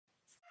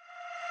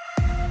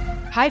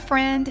Hi,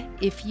 friend.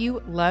 If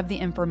you love the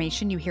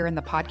information you hear in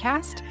the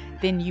podcast,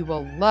 then you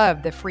will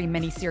love the free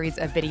mini-series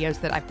of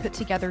videos that I've put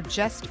together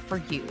just for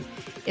you.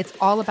 It's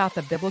all about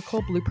the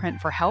biblical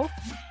blueprint for health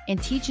and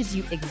teaches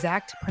you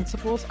exact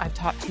principles I've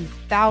taught to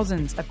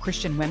thousands of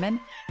Christian women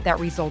that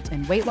result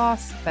in weight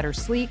loss, better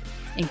sleep,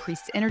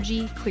 increased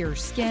energy, clearer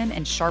skin,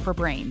 and sharper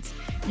brains.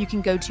 You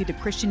can go to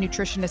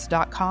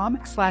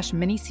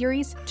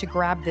thechristiannutritionist.com/miniseries to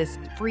grab this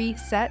free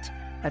set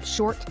of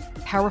short,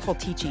 powerful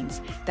teachings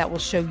that will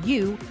show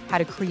you how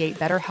to create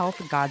better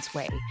health God's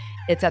way.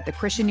 It's at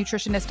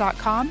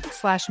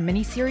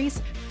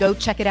thechristiannutritionist.com/miniseries. Go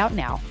check it out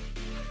now.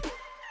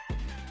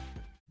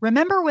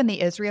 Remember when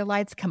the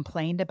Israelites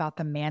complained about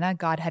the manna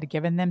God had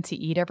given them to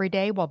eat every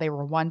day while they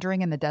were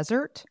wandering in the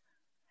desert?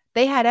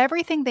 They had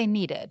everything they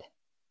needed,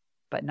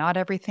 but not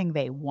everything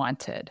they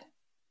wanted.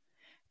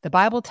 The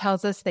Bible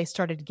tells us they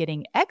started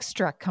getting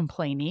extra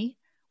complainy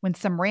when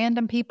some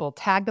random people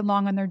tagged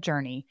along on their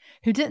journey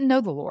who didn't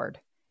know the Lord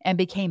and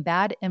became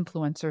bad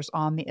influencers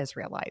on the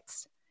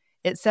Israelites.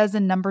 It says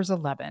in Numbers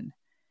 11,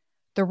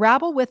 "The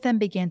rabble with them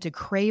began to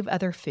crave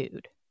other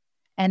food.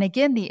 And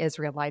again the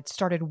Israelites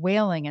started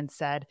wailing and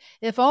said,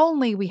 'If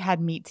only we had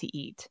meat to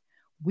eat.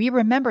 We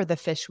remember the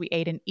fish we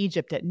ate in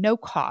Egypt at no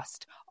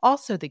cost,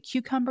 also the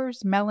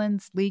cucumbers,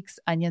 melons, leeks,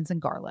 onions,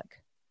 and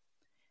garlic.'"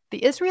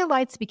 The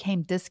Israelites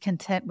became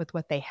discontent with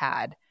what they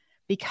had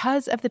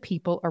because of the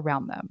people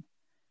around them.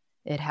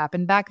 It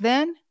happened back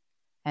then,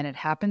 and it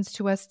happens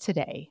to us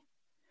today.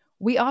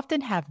 We often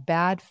have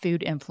bad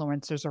food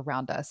influencers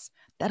around us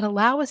that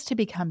allow us to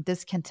become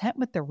discontent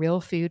with the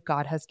real food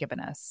God has given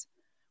us.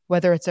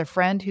 Whether it's a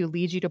friend who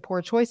leads you to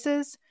poor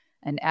choices,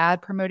 an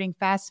ad promoting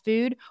fast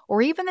food,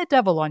 or even the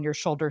devil on your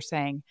shoulder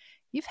saying,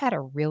 "You've had a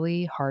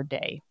really hard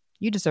day.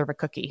 You deserve a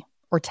cookie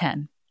or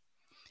 10.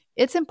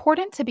 It's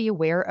important to be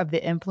aware of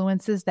the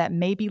influences that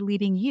may be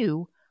leading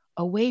you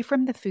away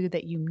from the food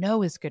that you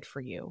know is good for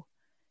you.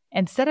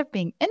 Instead of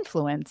being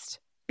influenced,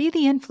 be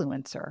the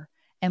influencer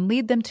and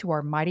lead them to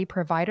our mighty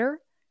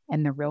provider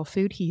and the real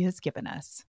food he has given us.